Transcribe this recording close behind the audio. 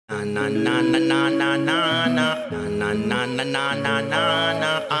Na na na na na na na na na na na na na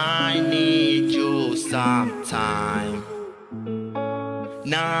na. I need you sometime.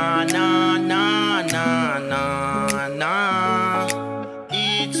 Na na na na na na.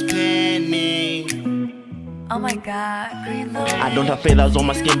 It's paining. Oh my god, green low. I don't have feathers on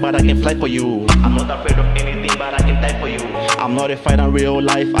my skin, but I can fly for you. I'm not afraid of anything, but I can die for you. I'm not a fighter in real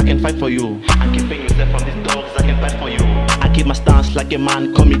life, I can fight for you. I'm keeping you safe from these dogs, I can fight for you. I keep my stance like a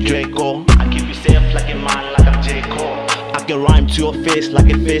man, call me Draco. I keep you safe like a man, like I'm J. Cole. I can rhyme to your face like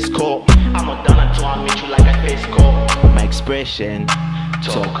a face call. I'm not done until I meet you like a face call. My expression,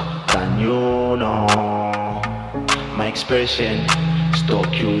 talk than you know. My expression,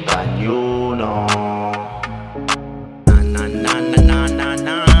 stalk you than you know.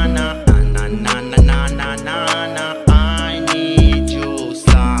 I need you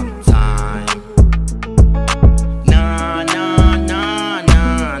sometime. Na na na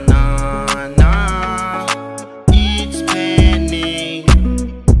na na na. It's paining.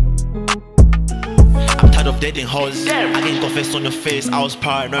 I'm tired of dating hoes. I can confess on your face, I was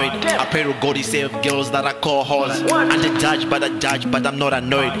paranoid. I pray to God he save girls that I call hoes. I'm the judge, but I'm not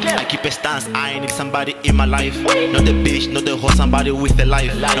annoyed. I keep a stance, I need somebody in my life. Not the bitch, not the hoe, somebody with a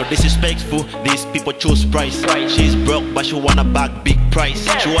life. No disrespectful, these people choose price. She's broke, but she wanna back big price.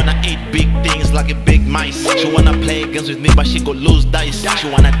 She wanna eat big things like a big mice. She wanna play games with me, but she go lose dice. She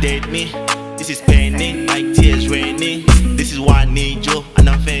wanna date me, this is paining, like tears raining. This is why I need you, and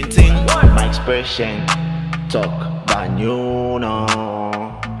I'm fainting. My expression, talk than you know.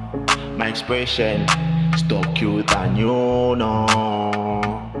 My expression, stalk you than you know.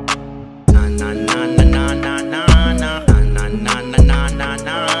 Na na na na na na na na na na na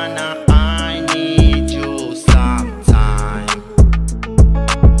na. I need you sometime.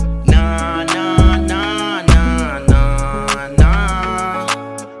 Na na na na na na.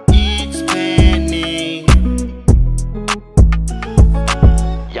 It's paining.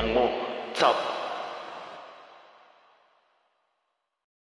 Young Mo, top.